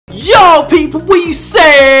Yo people, what you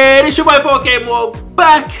saying? It's your boy 4K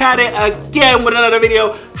back at it again with another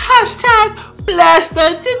video. Hashtag blessed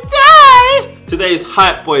today. Today is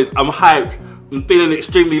hype, boys. I'm hyped. I'm feeling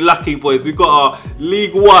extremely lucky, boys. We've got our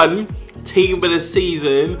League 1 team of the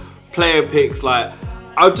season player picks. Like,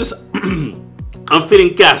 I'm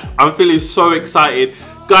feeling gassed. I'm feeling so excited.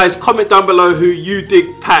 Guys, comment down below who you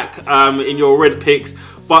did pack in your red picks.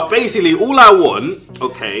 But basically, all I want,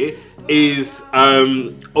 okay, is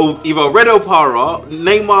of either Red Opara,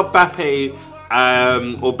 Neymar, Mbappe,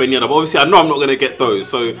 or Ben Yedder. But obviously, I know I'm not going to get those.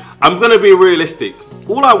 So I'm going to be realistic.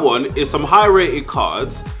 All I want is some high-rated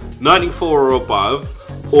cards, 94 or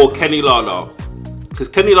above, or Kenny Lala. Because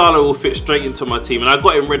Kenny Lala will fit straight into my team. And I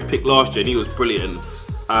got him red pick last year and he was brilliant.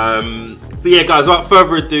 But yeah, guys, without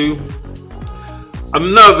further ado,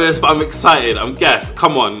 I'm nervous, but I'm excited. I'm gassed.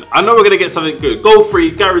 Come on. I know we're going to get something good. Goal free,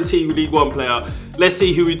 guarantee League 1 player. Let's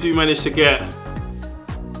see who we do manage to get.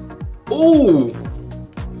 Ooh.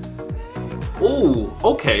 Ooh,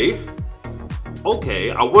 okay.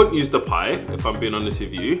 Okay, I won't use the pie, if I'm being honest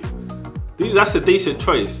with you. That's a decent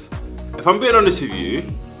choice. If I'm being honest with you,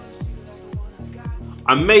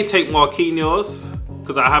 I may take Marquinhos,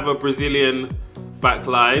 because I have a Brazilian back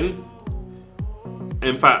line.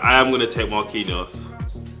 In fact, I am going to take Marquinhos.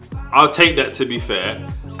 I'll take that, to be fair.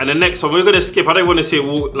 And the next one, we're going to skip. I don't want to see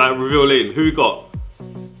it like reveal in. Who we got?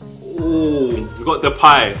 Ooh, we got the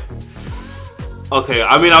pie. Okay,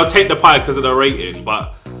 I mean, I'll take the pie because of the rating.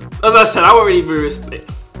 But as I said, I won't really be respect.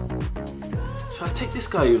 Should I take this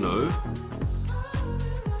guy, you know?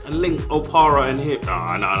 And link Opara and him?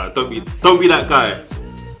 Nah, no. Don't be that guy.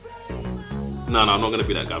 No, I'm not going to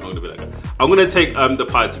be that guy. I'm not going to be that guy. I'm going to take the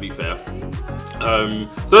pie, to be fair. So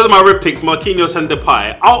those are my red picks, Marquinhos and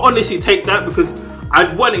Depay. I'll honestly take that because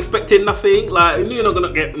I wasn't expecting nothing. Like, I knew you're not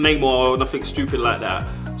gonna get Neymar or nothing stupid like that.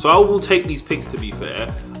 So I will take these picks, to be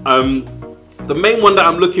fair. The main one that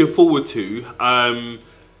I'm looking forward to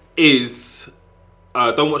is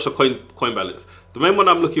don't watch the coin balance. The main one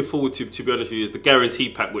I'm looking forward to be honest with you, is the guarantee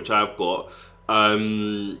pack, which I've got.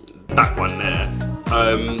 That one there.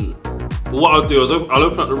 What I'll do is I'll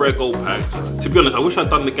open up the red gold pack. To be honest, I wish I'd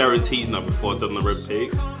done the guarantees now before I'd done the red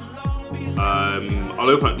picks. I'll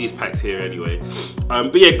open up these packs here anyway.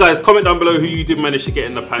 But yeah, guys, comment down below who you did manage to get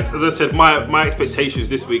in the packs. As I said, my expectations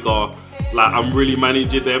this week are, like, I'm really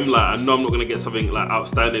managing them. Like, I know I'm not going to get something like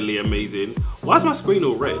outstandingly amazing. Why is my screen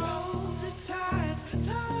all red?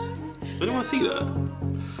 Anyone see that?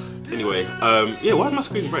 Anyway, yeah, why is my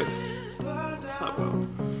screen red? What's that about?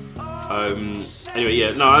 Anyway,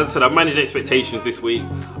 yeah, no, as I said, I've managed expectations this week.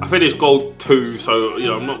 I finished gold 2, so, you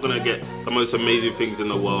know, I'm not going to get the most amazing things in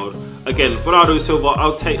the world. Again, Bernardo Silva,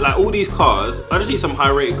 I'll take, like, all these cards. I just need some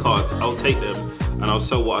high-rated cards. I'll take them, and I'll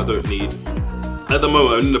sell what I don't need. At the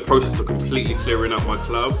moment, I'm in the process of completely clearing up my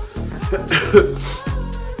club.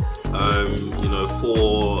 You know,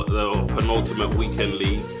 for the penultimate weekend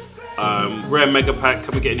league. Rare mega pack,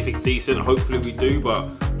 can we get anything decent? Hopefully we do, but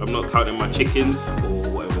I'm not counting my chickens, or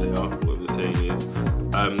whatever they are, whatever the saying is.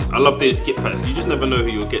 I love these skip packs. You just never know who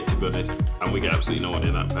you'll get, to be honest, and we get absolutely no one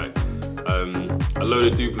in that pack. A load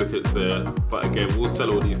of duplicates there, but again, we'll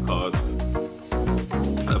sell all these cards.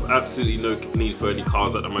 I have absolutely no need for any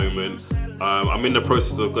cards at the moment. I'm in the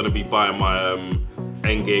process of going to be buying my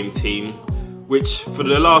endgame team, which for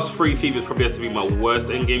the last 3 FIFAs probably has to be my worst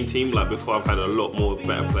endgame team. Like, before, I've had a lot more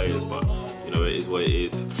better players, but you know, it is what it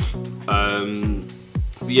is.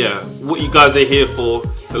 Yeah, what you guys are here for,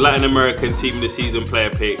 the Latin American team of the season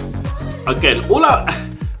player picks. Again, all out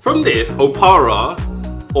from this, Opara,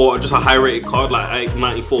 or just a high rated card like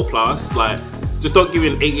 94 plus, like, just don't give me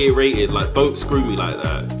an 88 rated. Like, don't screw me like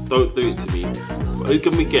that. Don't do it to me. But who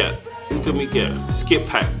can we get? Who can we get? Skip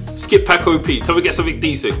pack. Skip pack OP. Can we get something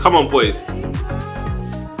decent? Come on, boys.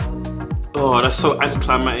 Oh, that's so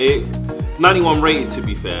anticlimactic. 91 rated, to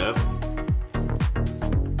be fair.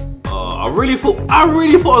 I really thought I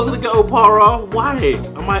was gonna get Opara. Why?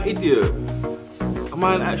 Am I an idiot? Am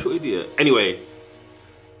I an actual idiot? Anyway,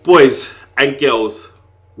 boys and girls,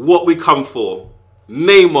 what we come for?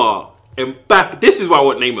 Neymar, Mbappe. This is why I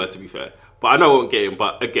want Neymar, to be fair. But I know I won't get him.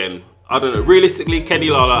 But again, I don't know. Realistically, Kenny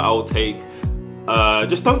Lala, I'll take.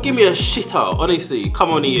 Just don't give me a shitter, honestly.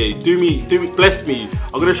 Come on, EA, do me, bless me.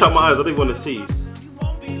 I'm gonna shut my eyes. I don't even want to see.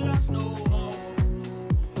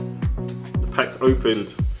 The pack's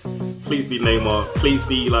opened. Please be Neymar. Please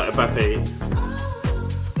be like Mbappe.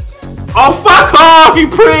 Oh, fuck off, you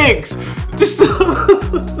pricks!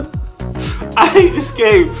 I hate this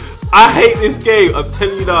game. I hate this game. I'm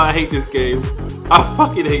telling you now, I hate this game. I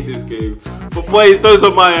fucking hate this game. But boys, those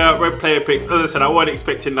are my red player picks. As I said, I wasn't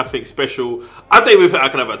expecting nothing special. I don't even think I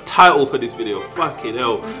can have a title for this video. Fucking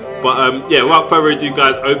hell. But yeah, without further ado,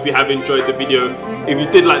 guys, I hope you have enjoyed the video. If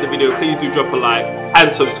you did like the video, please do drop a like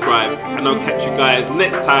and subscribe. And I'll catch you guys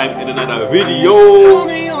next time in another video. Call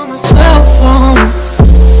me on my cell phone.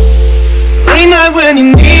 Late night when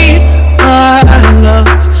you need my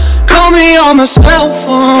love. Call me on my cell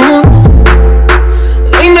phone.